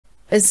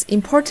It's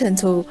important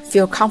to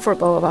feel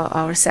comfortable about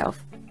ourselves.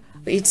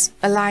 It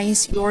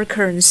aligns your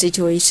current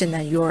situation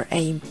and your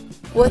aim.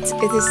 What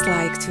it is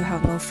like to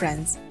have no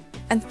friends.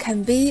 And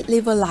can we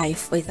live a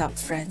life without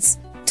friends?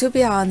 To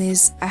be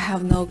honest, I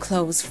have no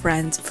close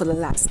friends for the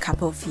last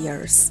couple of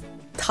years.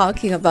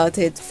 Talking about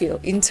it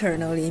feel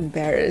internally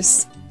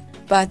embarrassed.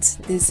 But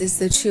this is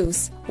the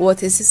truth.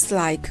 What is it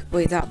like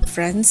without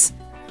friends?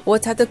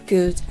 What are the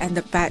good and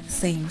the bad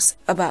things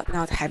about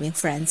not having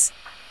friends?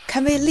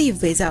 Can we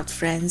live without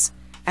friends?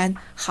 And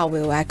how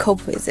will I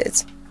cope with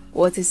it?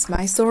 What is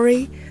my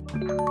story?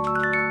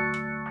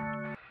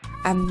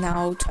 I'm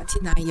now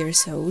 29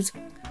 years old.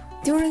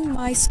 During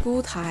my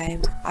school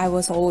time, I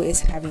was always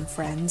having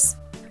friends.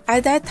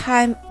 At that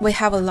time, we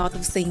have a lot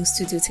of things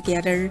to do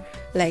together,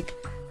 like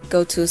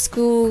go to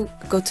school,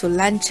 go to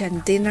lunch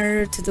and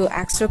dinner, to do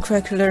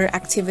extracurricular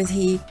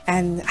activity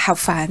and have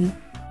fun.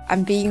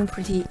 I'm being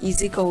pretty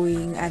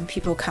easygoing and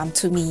people come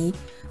to me.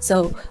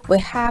 So we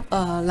have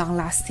a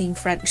long-lasting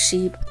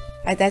friendship.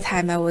 At that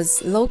time, I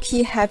was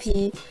low-key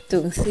happy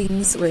doing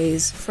things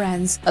with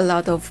friends, a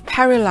lot of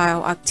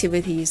parallel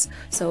activities,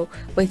 so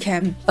we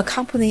can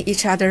accompany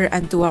each other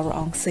and do our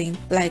own thing,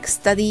 like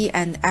study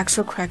and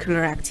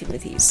extracurricular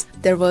activities.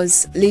 There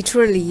was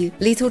literally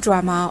little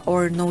drama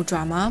or no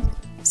drama,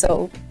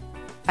 so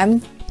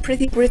I'm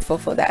pretty grateful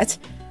for that.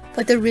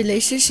 But the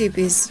relationship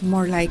is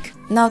more like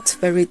not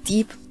very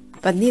deep,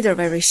 but neither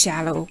very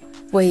shallow.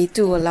 We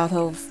do a lot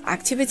of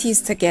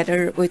activities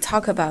together. We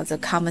talk about the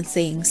common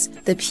things,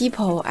 the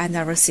people and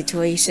our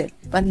situation,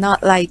 but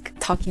not like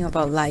talking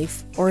about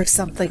life or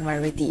something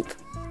very deep.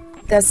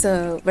 That's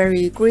a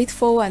very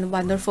grateful and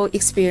wonderful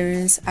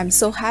experience. I'm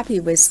so happy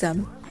with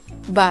them.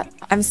 But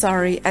I'm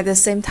sorry, at the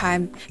same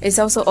time, it's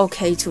also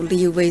okay to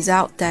live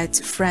without that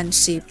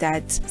friendship,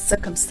 that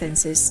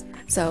circumstances.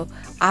 So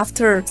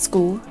after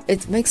school,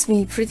 it makes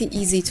me pretty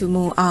easy to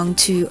move on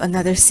to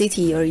another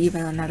city or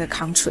even another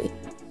country.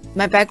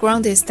 My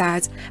background is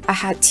that I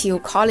had till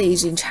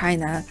college in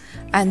China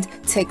and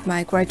take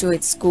my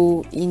graduate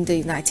school in the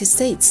United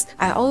States.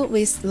 I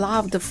always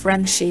loved the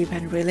friendship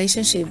and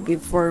relationship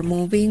before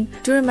moving.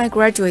 During my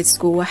graduate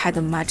school, I had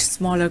a much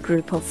smaller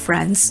group of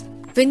friends.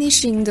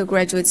 Finishing the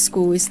graduate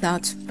school is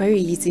not very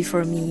easy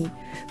for me.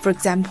 For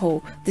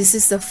example, this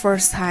is the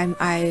first time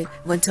I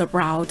went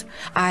abroad.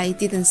 I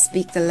didn't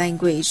speak the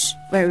language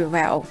very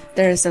well.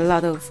 There's a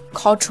lot of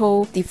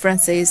cultural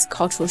differences,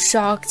 cultural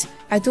shock.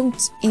 I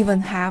don't even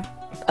have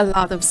a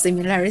lot of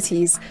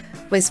similarities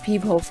with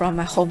people from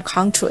my home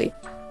country.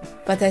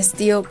 But I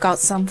still got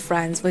some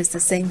friends with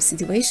the same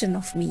situation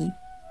of me.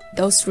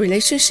 Those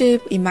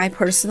relationships, in my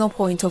personal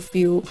point of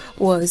view,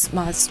 was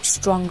much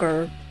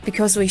stronger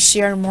because we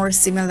share more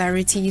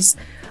similarities.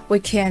 We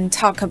can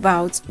talk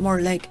about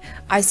more like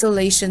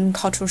isolation,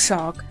 cultural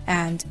shock,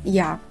 and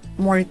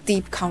more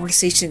deep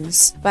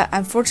conversations. But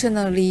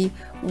unfortunately,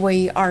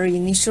 we are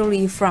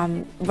initially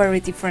from very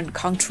different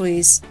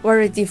countries,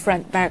 very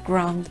different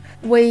background.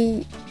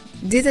 We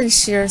didn't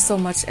share so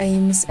much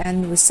aims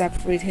and we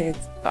separated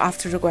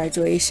after the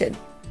graduation.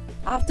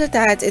 After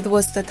that, it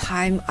was the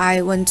time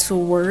I went to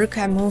work.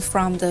 I moved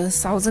from the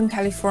Southern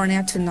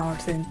California to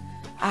Northern.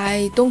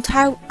 I don't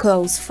have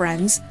close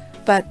friends,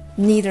 but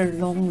neither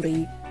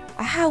lonely.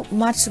 I have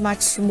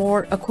much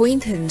more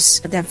acquaintance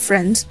than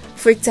friends.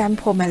 For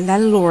example, my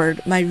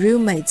landlord, my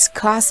roommates,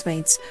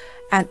 classmates,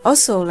 and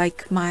also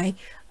like my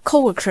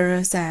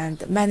coworkers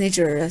and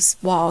managers,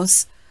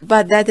 boss.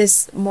 But that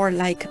is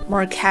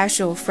more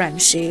casual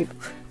friendship.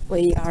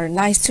 We are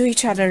nice to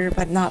each other,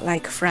 but not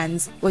like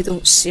friends. We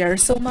don't share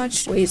so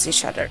much with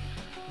each other.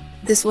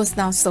 This was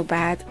not so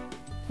bad.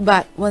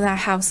 But when I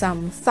have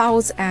some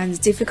thoughts and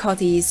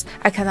difficulties,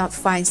 I cannot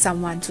find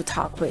someone to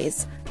talk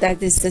with.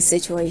 That is the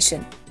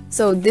situation.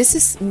 So this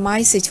is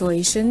my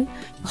situation.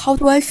 How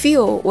do I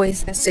feel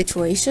with that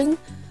situation?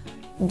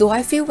 Do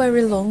I feel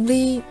very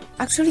lonely?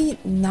 Actually,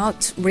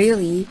 not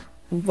really.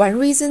 One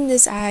reason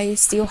is I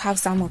still have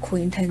some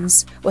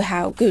acquaintance. We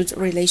have good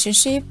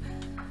relationship.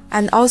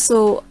 And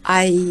also,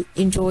 I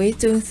enjoy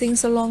doing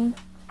things alone.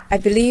 I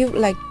believe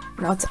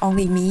not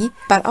only me,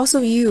 but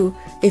also you,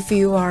 if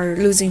you are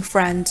losing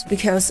friends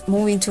because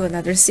moving to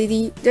another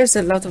city, there's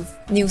a lot of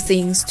new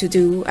things to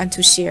do and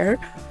to share.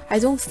 I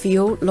don't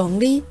feel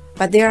lonely,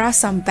 but there are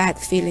some bad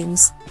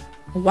feelings.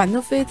 One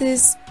of it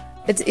is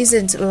it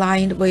isn't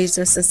aligned with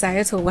the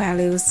societal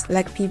values,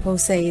 like people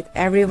say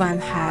everyone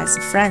has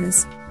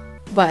friends,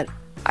 but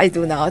I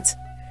do not.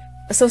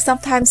 So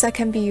sometimes I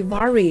can be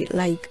worried,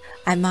 like,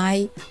 am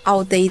I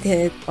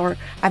outdated or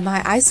am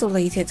I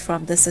isolated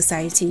from the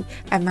society?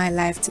 Am I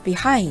left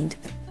behind?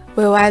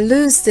 Will I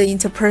lose the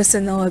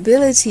interpersonal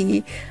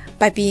ability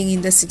by being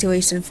in the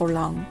situation for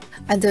long?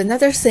 And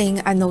another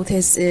thing I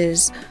noticed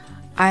is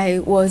I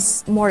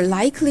was more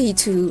likely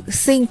to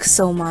think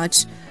so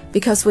much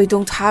because we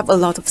don't have a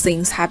lot of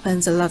things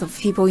happens, a lot of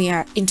people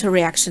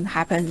interaction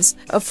happens.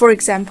 For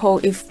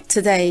example, if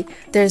today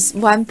there's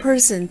one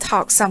person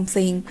talk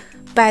something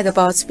bad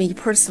about me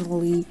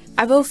personally,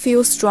 I will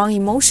feel strong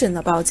emotion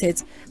about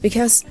it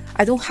because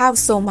I don't have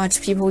so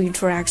much people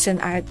interaction.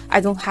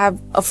 I don't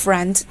have a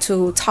friend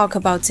to talk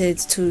about it,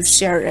 to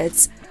share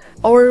it.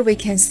 Or we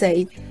can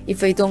say,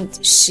 if we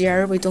don't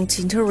share, we don't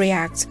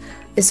interact,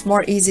 it's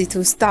more easy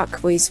to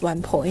stuck with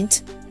one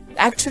point.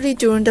 Actually,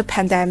 during the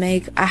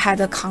pandemic, I had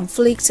a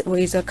conflict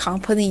with the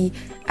company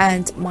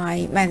and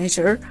my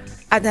manager,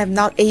 and I'm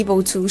not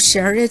able to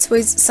share it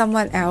with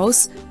someone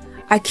else.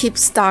 I keep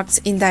stuck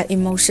in that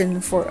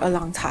emotion for a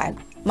long time,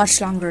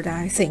 much longer than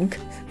I think.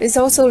 This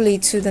also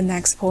leads to the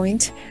next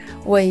point.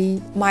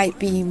 We might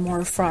be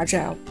more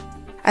fragile,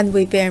 and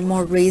we bear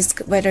more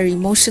risk, whether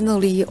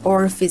emotionally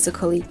or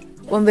physically.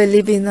 When we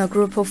live in a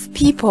group of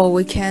people,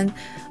 we can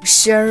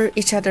share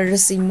each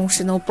other's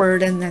emotional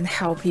burden and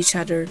help each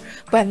other.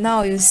 But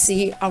now you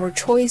see, our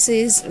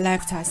choices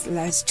left us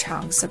less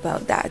chance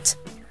about that.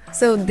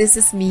 So this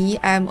is me.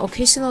 I'm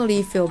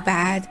occasionally feel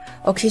bad,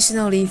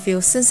 occasionally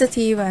feel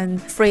sensitive and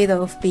afraid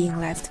of being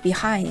left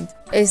behind.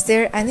 Is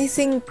there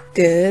anything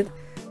good?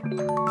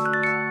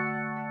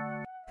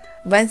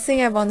 One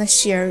thing I want to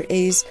share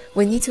is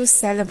we need to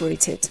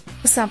celebrate it.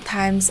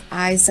 Sometimes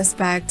I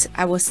suspect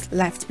I was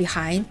left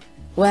behind.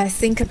 When I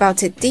think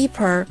about it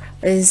deeper,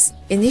 it's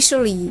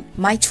initially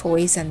my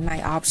choice and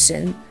my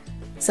option.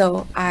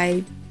 So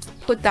I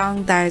put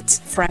down that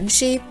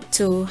friendship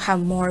to have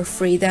more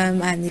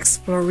freedom and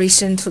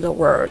exploration to the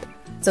world.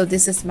 So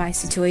this is my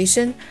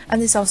situation,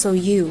 and it's also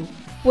you.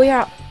 We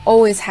are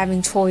always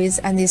having choice,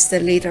 and it's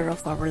the leader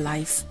of our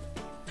life.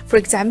 For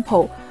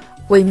example,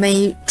 we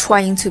may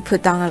trying to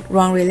put down a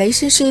wrong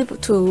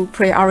relationship to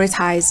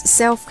prioritize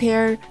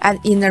self-care and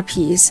inner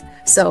peace.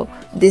 So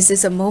this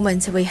is a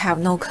moment we have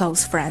no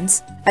close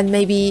friends. And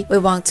maybe we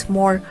want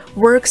more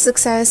work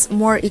success,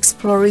 more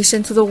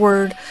exploration to the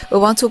world. We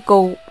want to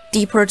go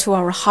deeper to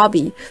our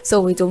hobby,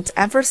 so we don't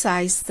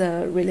emphasize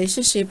the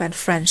relationship and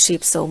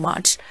friendship so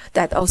much.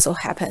 That also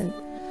happen.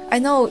 I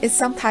know it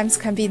sometimes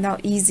can be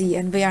not easy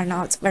and we are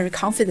not very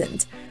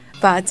confident.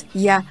 But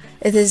yeah,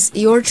 it is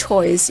your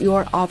choice,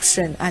 your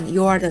option, and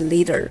you are the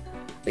leader.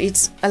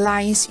 It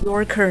aligns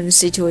your current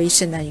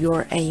situation and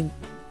your aim.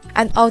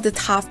 And all the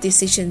tough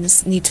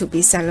decisions need to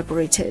be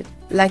celebrated.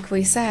 Like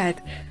we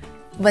said,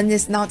 when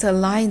it's not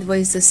aligned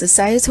with the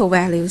societal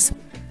values,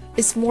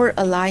 it's more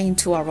aligned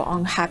to our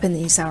own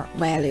happiness and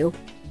value.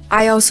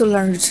 I also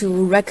learned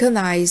to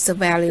recognize the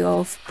value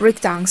of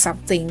break down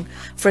something.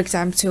 For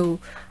example, to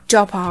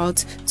drop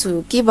out,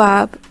 to give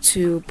up,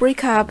 to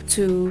break up,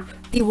 to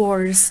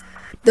divorce.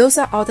 Those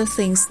are all the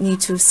things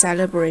need to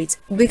celebrate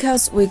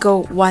because we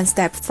go one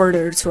step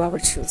further to our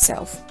true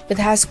self. It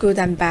has good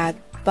and bad,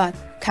 but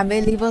can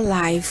we live a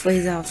life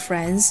without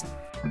friends?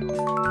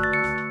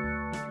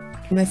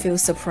 You may feel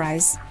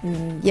surprised.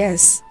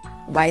 Yes,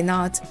 why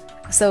not?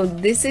 So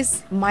this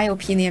is my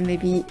opinion,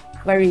 maybe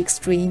very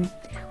extreme.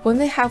 When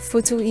we have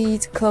food to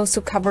eat, clothes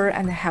to cover,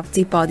 and a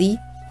healthy body,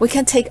 we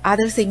can take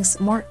other things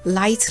more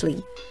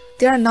lightly.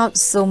 There are not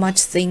so much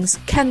things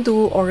can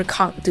do or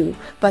can't do,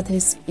 but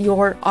it's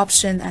your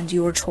option and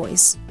your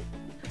choice.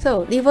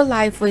 So live a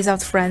life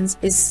without friends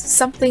is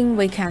something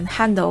we can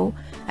handle,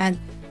 and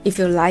if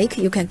you like,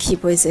 you can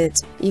keep with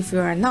it. If you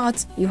are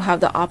not, you have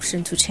the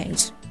option to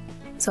change.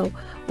 So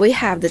we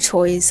have the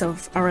choice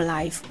of our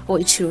life.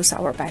 We choose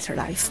our better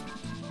life.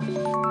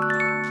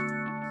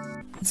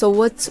 So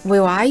what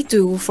will I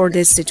do for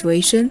this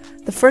situation?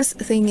 The first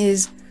thing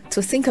is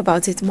to think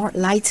about it more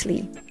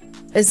lightly.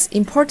 It's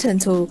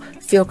important to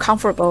feel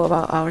comfortable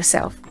about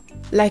ourselves.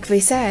 Like we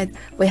said,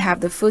 we have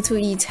the food to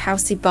eat,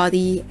 healthy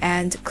body,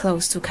 and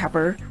clothes to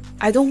cover.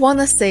 I don't want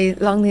to say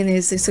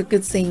loneliness is a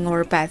good thing or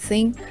a bad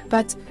thing,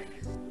 but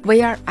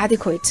we are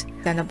adequate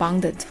and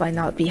abundant. Why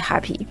not be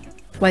happy?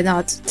 Why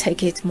not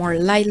take it more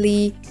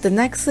lightly? The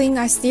next thing,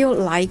 I still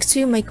like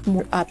to make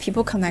more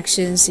people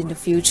connections in the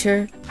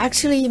future.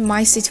 Actually,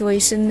 my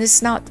situation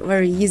is not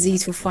very easy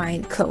to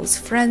find close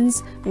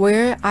friends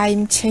where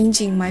I'm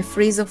changing my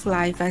phase of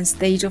life and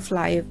stage of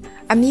life.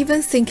 I'm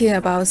even thinking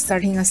about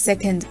starting a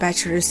second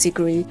bachelor's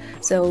degree.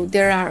 So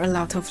there are a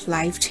lot of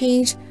life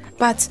change,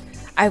 but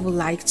I would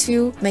like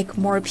to make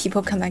more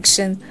people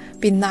connection,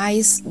 be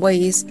nice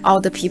with all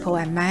the people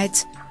I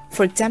met.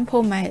 For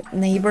example, my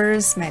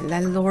neighbors, my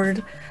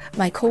landlord,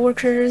 my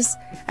coworkers,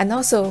 and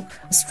also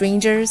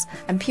strangers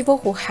and people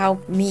who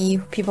help me,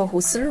 people who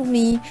serve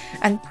me,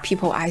 and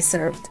people I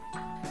served.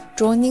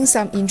 Joining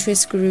some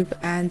interest group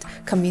and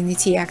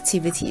community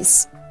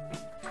activities.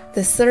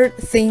 The third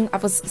thing I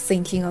was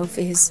thinking of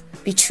is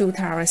be true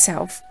to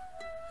ourselves.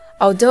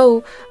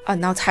 Although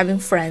not having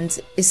friends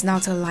is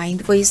not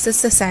aligned with the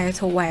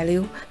societal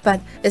value,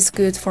 but it's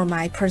good for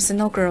my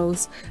personal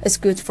growth, it's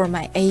good for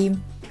my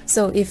aim.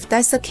 So if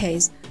that's the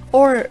case,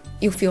 or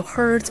you feel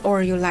hurt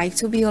or you like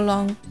to be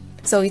alone,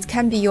 so it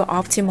can be your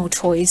optimal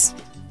choice.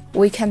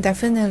 We can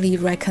definitely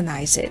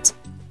recognize it.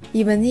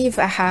 Even if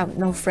I have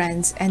no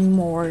friends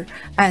anymore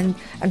and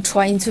I'm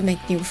trying to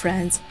make new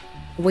friends,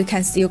 we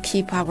can still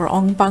keep our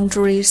own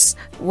boundaries.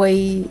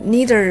 We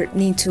neither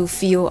need to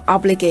feel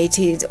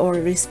obligated or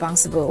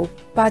responsible,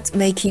 but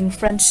making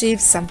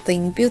friendships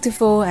something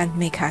beautiful and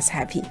make us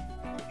happy.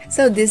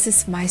 So this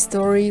is my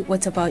story.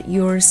 What about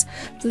yours?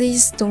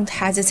 Please don't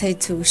hesitate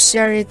to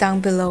share it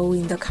down below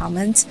in the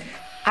comments.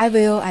 I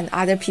will, and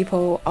other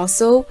people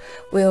also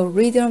will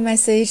read your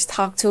message,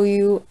 talk to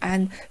you,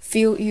 and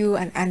feel you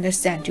and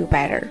understand you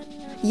better.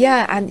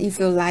 Yeah, and if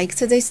you like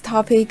today's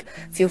topic,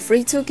 feel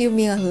free to give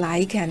me a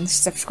like and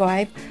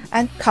subscribe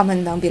and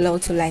comment down below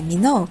to let me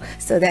know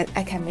so that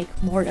I can make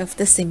more of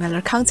the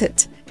similar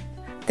content.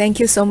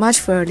 Thank you so much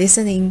for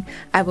listening.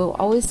 I will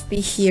always be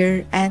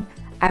here and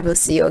I will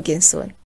see you again soon.